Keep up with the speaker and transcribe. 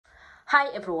Hi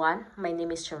everyone, my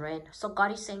name is Sharon. So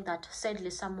God is saying that sadly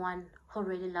someone who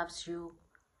really loves you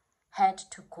had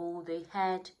to go. They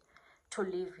had to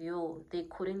leave you. They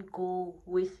couldn't go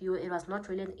with you. It was not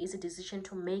really an easy decision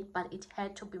to make, but it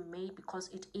had to be made because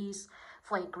it is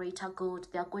for a greater good.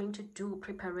 They are going to do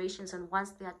preparations, and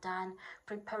once they are done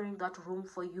preparing that room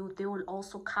for you, they will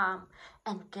also come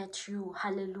and get you.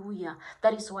 Hallelujah.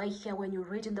 That is why here when you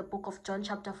read in the book of John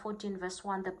chapter 14 verse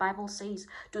 1, the Bible says,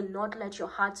 do not let your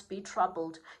hearts be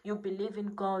troubled. You believe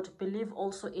in God, believe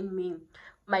also in me.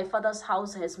 My Father's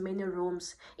house has many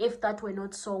rooms. If that were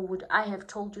not so, would I have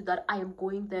told you that I am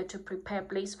going there to prepare a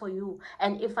place for you?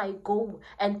 And if I go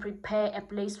and prepare a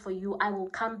place for you, I will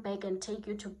come back and take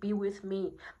you to be with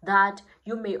me, that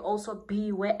you may also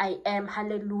be where I am.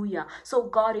 Hallelujah. So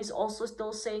God is also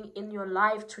still saying in your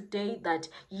life today that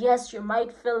yes, you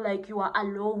might feel like you are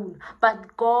alone,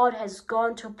 but God has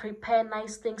gone to prepare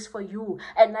nice things for you,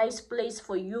 a nice place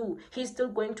for you. He's still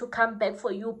going to come back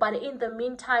for you, but in the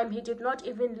meantime, He did not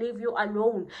even leave you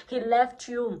alone. He left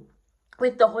you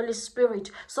with the Holy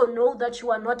Spirit. So know that you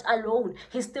are not alone.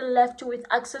 He still left you with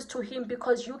access to Him,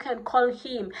 because you can call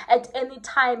Him at any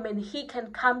time and He can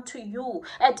come to you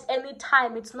at any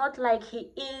time. It's not like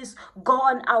He is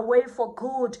gone away for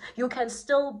good. You can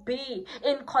still be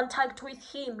in contact with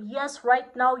Him. Yes,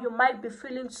 right now you might be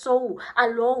feeling so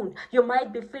alone. You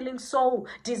might be feeling so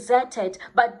deserted,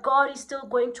 but God is still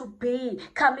going to be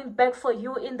coming back for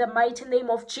you in the mighty name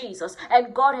of Jesus.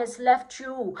 And God has left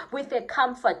you with a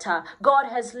comforter. God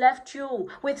has left you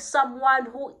with someone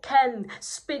who can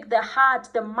speak the heart,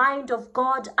 the mind of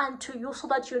God unto you, so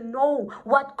that you know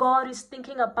what God is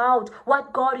thinking about,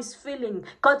 what God is feeling,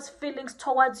 God's feelings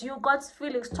towards you, God's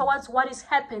feelings towards what is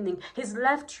happening. He's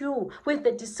left you with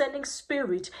the discerning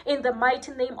spirit in the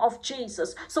mighty name of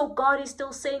Jesus. So God is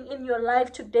still saying in your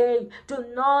life today, do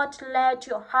not let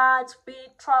your heart be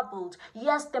troubled.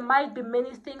 Yes, there might be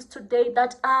many things today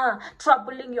that are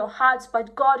troubling your hearts,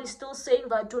 but God is still saying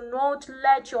that do not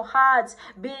let your hearts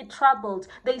be troubled.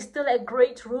 There is still a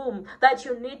great room that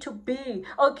you need to be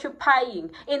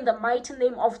occupying in the mighty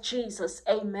name of Jesus.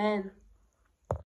 Amen.